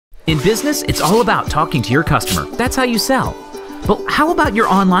In business, it's all about talking to your customer. That's how you sell. But how about your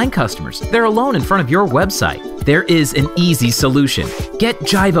online customers? They're alone in front of your website. There is an easy solution. Get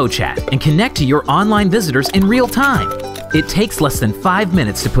GivoChat and connect to your online visitors in real time. It takes less than 5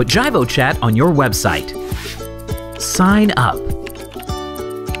 minutes to put GivoChat on your website. Sign up.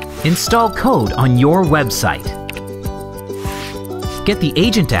 Install code on your website. Get the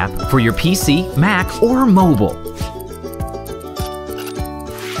Agent app for your PC, Mac, or mobile.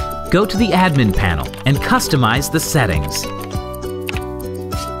 Go to the admin panel and customize the settings.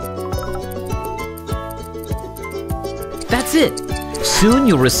 That's it! Soon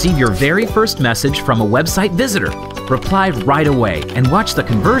you'll receive your very first message from a website visitor. Reply right away and watch the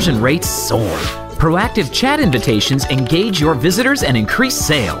conversion rates soar. Proactive chat invitations engage your visitors and increase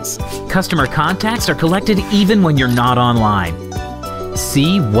sales. Customer contacts are collected even when you're not online.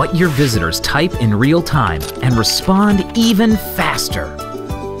 See what your visitors type in real time and respond even faster.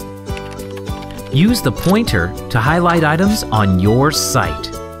 Use the pointer to highlight items on your site.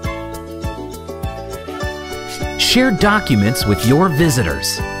 Share documents with your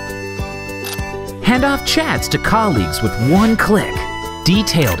visitors. Hand off chats to colleagues with one click.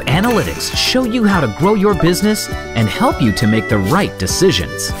 Detailed analytics show you how to grow your business and help you to make the right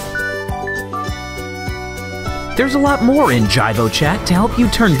decisions. There's a lot more in GivoChat to help you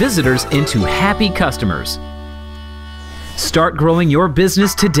turn visitors into happy customers. Start growing your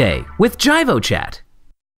business today with GivoChat.